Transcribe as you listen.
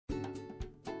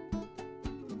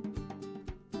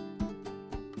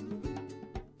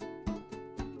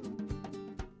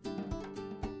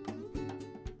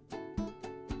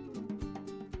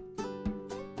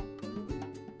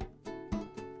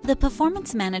The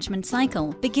performance management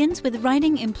cycle begins with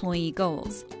writing employee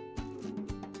goals.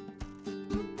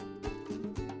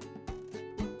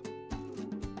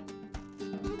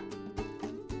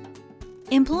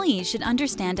 Employees should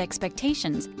understand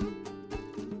expectations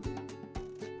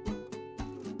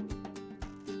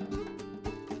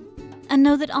and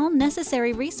know that all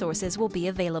necessary resources will be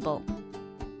available.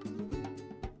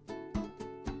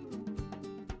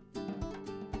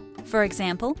 For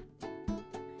example,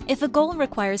 if a goal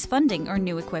requires funding or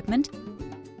new equipment,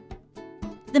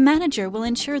 the manager will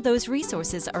ensure those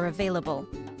resources are available.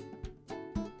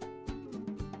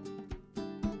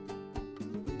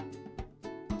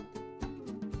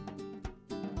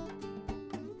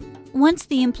 Once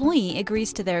the employee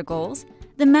agrees to their goals,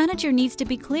 the manager needs to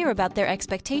be clear about their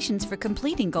expectations for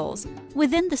completing goals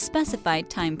within the specified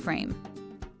time frame.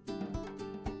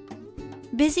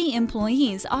 Busy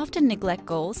employees often neglect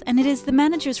goals, and it is the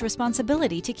manager's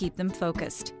responsibility to keep them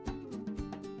focused.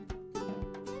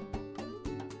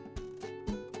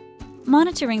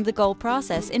 Monitoring the goal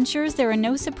process ensures there are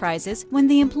no surprises when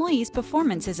the employee's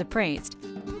performance is appraised.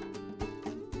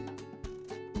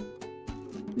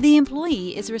 The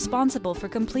employee is responsible for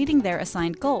completing their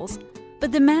assigned goals,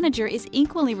 but the manager is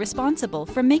equally responsible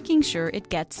for making sure it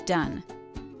gets done.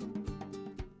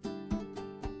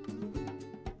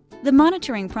 The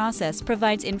monitoring process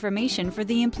provides information for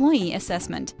the employee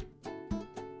assessment.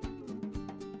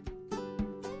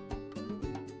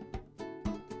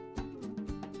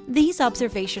 These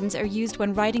observations are used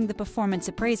when writing the performance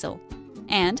appraisal,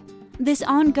 and this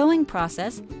ongoing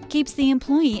process keeps the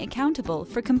employee accountable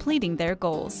for completing their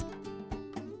goals.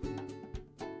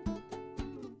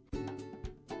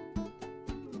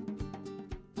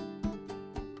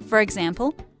 For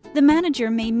example, the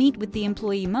manager may meet with the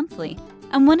employee monthly,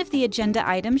 and one of the agenda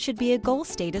items should be a goal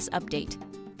status update.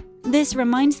 This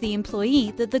reminds the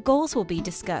employee that the goals will be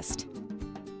discussed.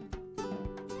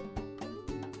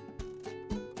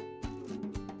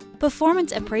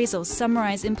 Performance appraisals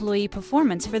summarize employee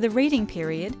performance for the rating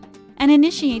period and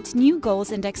initiates new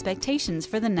goals and expectations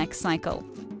for the next cycle.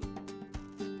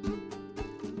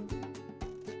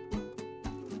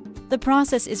 The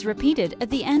process is repeated at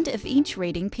the end of each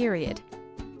rating period.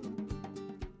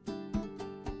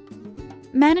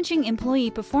 Managing employee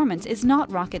performance is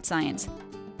not rocket science,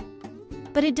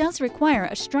 but it does require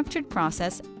a structured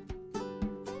process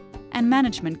and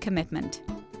management commitment.